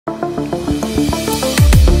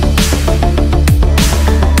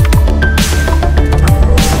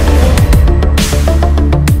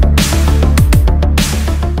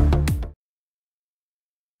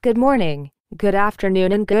Good morning, good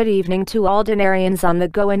afternoon and good evening to all dinarians on the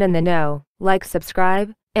go and in the know. Like,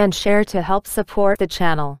 subscribe, and share to help support the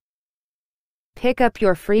channel. Pick up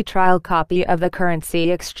your free trial copy of the Currency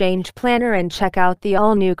Exchange Planner and check out the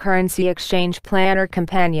all-new Currency Exchange Planner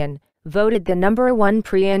Companion, voted the #1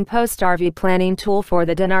 pre- and post-RV planning tool for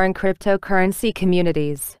the dinar and cryptocurrency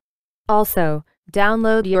communities. Also,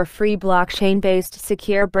 download your free blockchain-based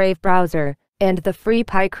secure Brave browser and the free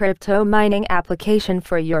Pi crypto mining application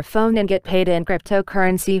for your phone and get paid in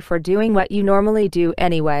cryptocurrency for doing what you normally do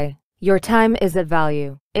anyway. Your time is of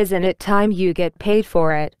value, isn't it time you get paid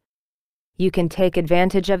for it? You can take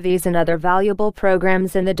advantage of these and other valuable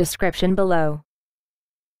programs in the description below.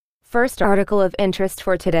 First article of interest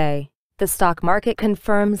for today. The stock market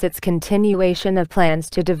confirms its continuation of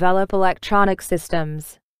plans to develop electronic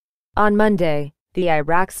systems. On Monday, the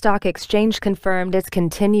IRAQI Stock Exchange confirmed its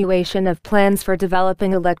continuation of plans for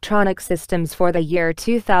developing electronic systems for the year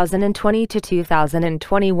 2020 to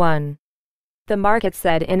 2021. The market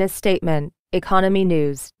said in a statement, Economy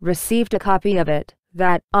News received a copy of it,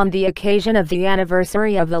 that, on the occasion of the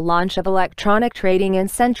anniversary of the launch of electronic trading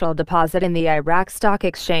and central deposit in the IRAQI Stock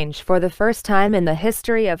Exchange for the first time in the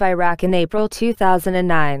history of Iraq in April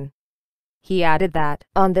 2009. He added that,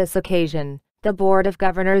 on this occasion, the Board of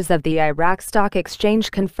Governors of the IRAQI Stock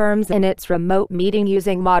Exchange confirms in its remote meeting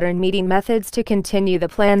using modern meeting methods to continue the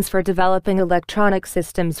plans for developing electronic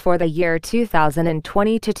systems for the year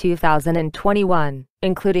 2020 to 2021,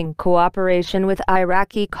 including cooperation with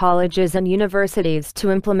IRAQI colleges and universities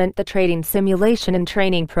to implement the trading simulation and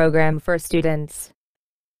training program for students,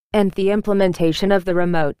 and the implementation of the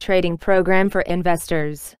remote trading program for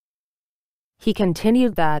investors. He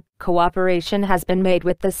continued that cooperation has been made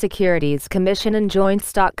with the Securities Commission and joint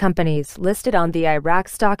stock companies listed on the IRAQI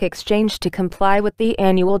Stock Exchange to comply with the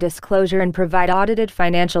annual disclosure and provide audited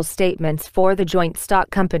financial statements for the joint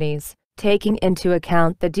stock companies, taking into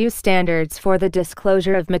account the due standards for the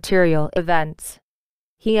disclosure of material events.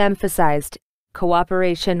 He emphasized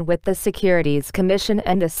cooperation with the Securities Commission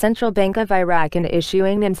and the Central Bank of Iraq in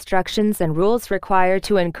issuing instructions and rules required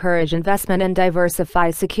to encourage investment and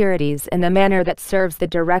diversify securities in a manner that serves the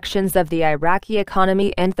directions of the Iraqi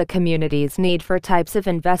economy and the community's need for types of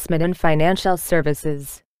investment and financial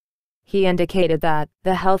services. He indicated that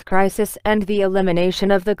the health crisis and the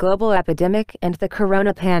elimination of the global epidemic and the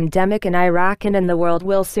corona pandemic in Iraq and in the world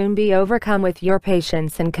will soon be overcome with your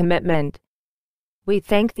patience and commitment. We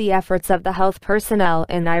thank the efforts of the health personnel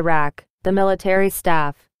in Iraq, the military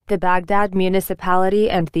staff, the Baghdad municipality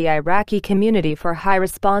and the Iraqi community for high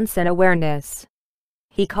response and awareness.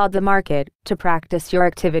 He called the market to practice your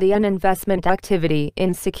activity and investment activity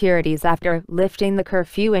in securities after lifting the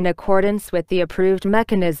curfew in accordance with the approved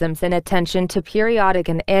mechanisms and attention to periodic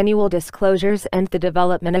and annual disclosures and the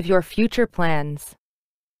development of your future plans.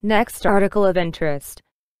 Next article of interest.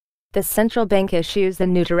 The central bank issues a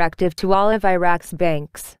new directive to all of Iraq's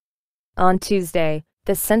banks. On Tuesday,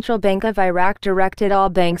 the Central Bank of Iraq directed all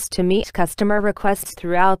banks to meet customer requests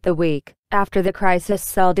throughout the week, after the crisis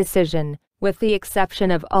cell decision, with the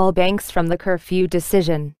exception of all banks from the curfew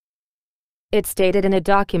decision. It stated in a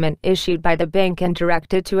document issued by the bank and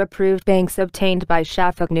directed to approved banks obtained by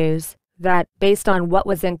Shafaq News, that, based on what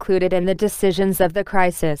was included in the decisions of the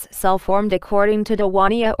crisis cell formed according to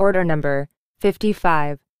Diwania Order Number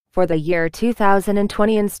 55, for the year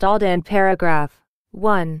 2020 installed in paragraph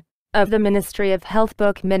 1 of the Ministry of Health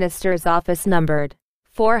Book Minister's Office numbered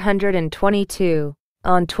 422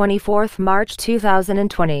 on 24 March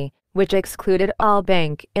 2020, which excluded all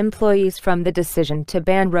bank employees from the decision to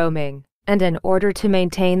ban roaming, and in order to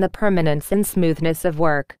maintain the permanence and smoothness of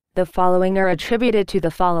work, the following are attributed to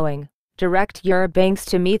the following. Direct your banks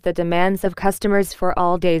to meet the demands of customers for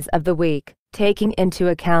all days of the week, taking into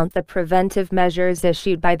account the preventive measures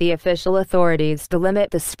issued by the official authorities to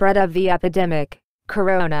limit the spread of the epidemic,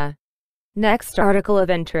 corona. Next article of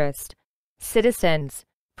interest. Citizens,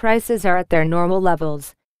 prices are at their normal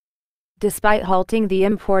levels. Despite halting the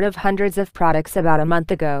import of hundreds of products about a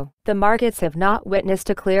month ago, the markets have not witnessed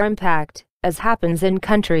a clear impact, as happens in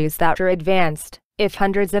countries that are advanced, if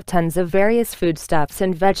hundreds of tons of various foodstuffs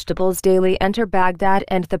and vegetables daily enter Baghdad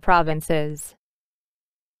and the provinces.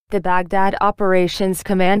 The Baghdad Operations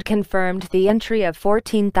Command confirmed the entry of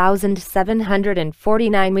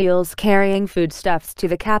 14,749 mules carrying foodstuffs to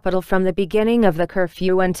the capital from the beginning of the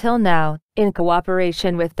curfew until now, in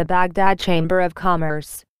cooperation with the Baghdad Chamber of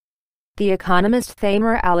Commerce. The economist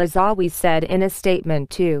Thamer Al-Azawi said in a statement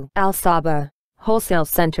to Al-Saba, wholesale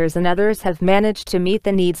centers and others have managed to meet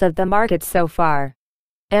the needs of the market so far.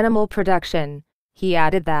 Animal production, He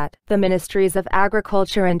added that the Ministries of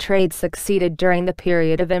Agriculture and Trade succeeded during the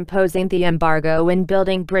period of imposing the embargo in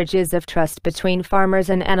building bridges of trust between farmers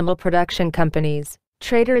and animal production companies,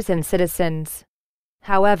 traders and citizens.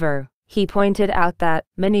 However, he pointed out that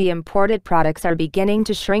many imported products are beginning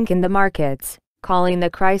to shrink in the markets, calling the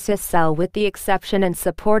crisis sell with the exception and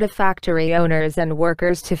support of factory owners and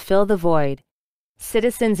workers to fill the void.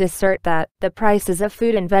 Citizens assert that the prices of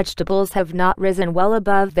food and vegetables have not risen well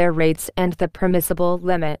above their rates and the permissible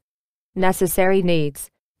limit. Necessary needs,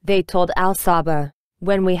 they told Al Saba.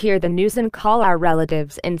 When we hear the news and call our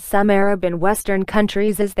relatives in some Arab and Western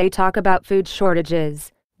countries as they talk about food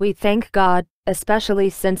shortages, we thank God,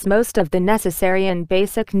 especially since most of the necessary and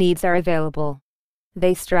basic needs are available.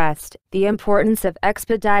 They stressed the importance of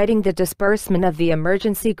expediting the disbursement of the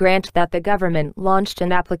emergency grant that the government launched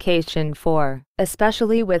an application for,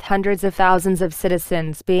 especially with hundreds of thousands of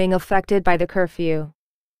citizens being affected by the curfew.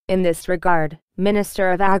 In this regard,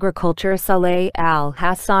 Minister of Agriculture Saleh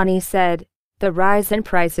Al-Hassani said, "The rise in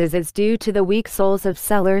prices is due to the weak souls of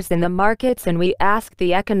sellers in the markets and we ask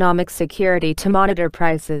the economic security to monitor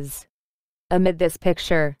prices." Amid this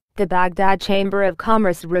picture, the Baghdad Chamber of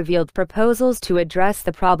Commerce revealed proposals to address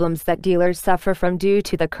the problems that dealers suffer from due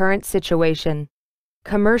to the current situation.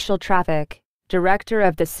 Commercial Traffic, Director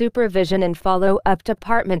of the Supervision and Follow-up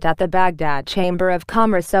Department at the Baghdad Chamber of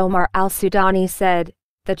Commerce Omar Al-Sudani said,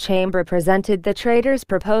 the chamber presented the traders'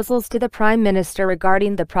 proposals to the Prime Minister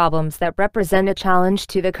regarding the problems that represent a challenge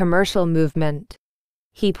to the commercial movement.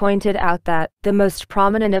 He pointed out that the most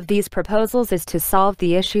prominent of these proposals is to solve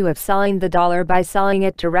the issue of selling the dollar by selling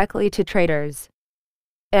it directly to traders,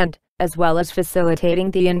 and, as well as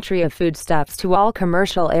facilitating the entry of foodstuffs to all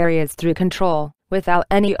commercial areas through control, without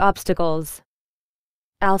any obstacles.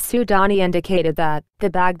 Al-Sudani indicated that the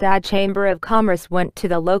Baghdad Chamber of Commerce went to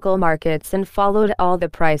the local markets and followed all the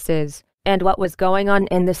prices and what was going on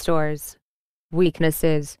in the stores.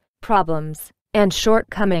 Weaknesses, problems, and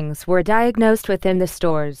shortcomings were diagnosed within the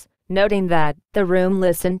stores, noting that the room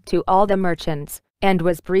listened to all the merchants and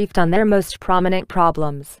was briefed on their most prominent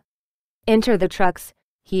problems. Enter the trucks.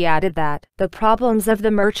 He added that the problems of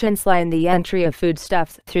the merchants lie in the entry of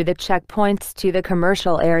foodstuffs through the checkpoints to the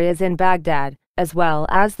commercial areas in Baghdad, as well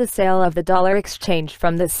as the sale of the dollar exchange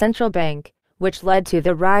from the central bank, which led to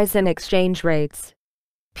the rise in exchange rates.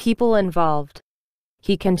 People involved.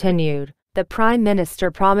 He continued, the Prime Minister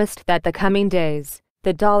promised that the coming days,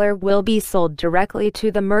 the dollar will be sold directly to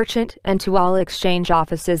the merchant and to all exchange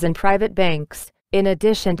offices and private banks, in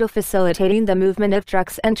addition to facilitating the movement of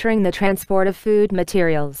trucks entering the transport of food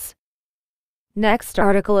materials. Next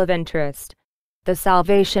article of interest. The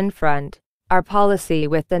Salvation Front. Our policy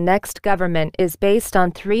with the next government is based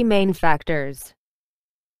on three main factors.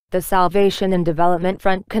 The Salvation and Development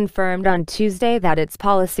Front confirmed on Tuesday that its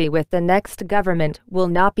policy with the next government will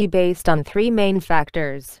not be based on three main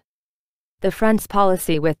factors. The Front's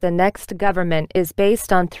policy with the next government is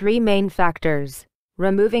based on three main factors: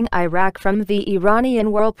 removing Iraq from the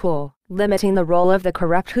Iranian whirlpool, limiting the role of the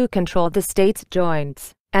corrupt who control the state's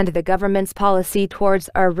joints, and the government's policy towards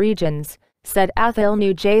our regions, said Athil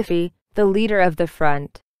Nujafi, the leader of the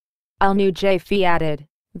front. Al-Nujafi added,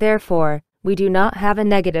 therefore, we do not have a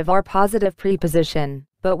negative or positive preposition,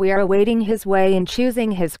 but we are awaiting his way in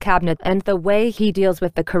choosing his cabinet and the way he deals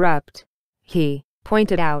with the corrupt. He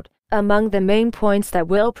pointed out, among the main points that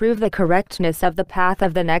will prove the correctness of the path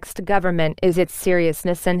of the next government is its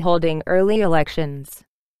seriousness in holding early elections.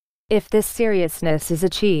 If this seriousness is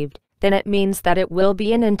achieved, then it means that it will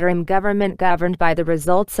be an interim government governed by the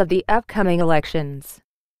results of the upcoming elections.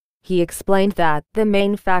 He explained that the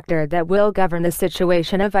main factor that will govern the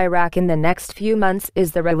situation of Iraq in the next few months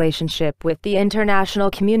is the relationship with the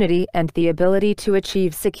international community and the ability to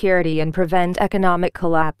achieve security and prevent economic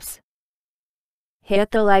collapse.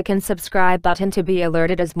 Hit the like and subscribe button to be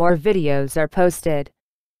alerted as more videos are posted.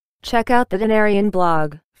 Check out the Dinarian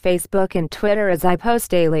blog, Facebook and Twitter as I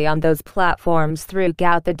post daily on those platforms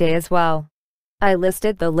throughout the day as well. I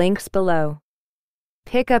listed the links below.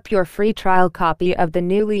 Pick up your free trial copy of the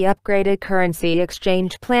newly upgraded Currency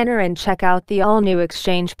Exchange Planner and check out the all-new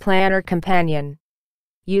Exchange Planner Companion.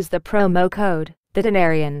 Use the promo code, the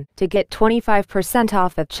Dinarian, to get 25%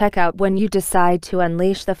 off at checkout when you decide to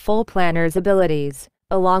unleash the full planner's abilities,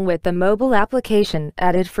 along with the mobile application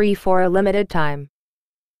added free for a limited time.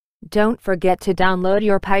 Don't forget to download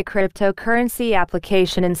your Pi cryptocurrency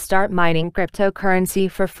application and start mining cryptocurrency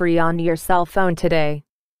for free on your cell phone today.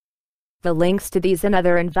 The links to these and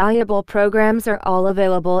other invaluable programs are all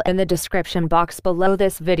available in the description box below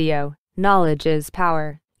this video. Knowledge is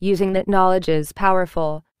power. Using that knowledge is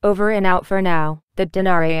powerful. Over and out for now. The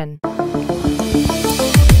Dinarian.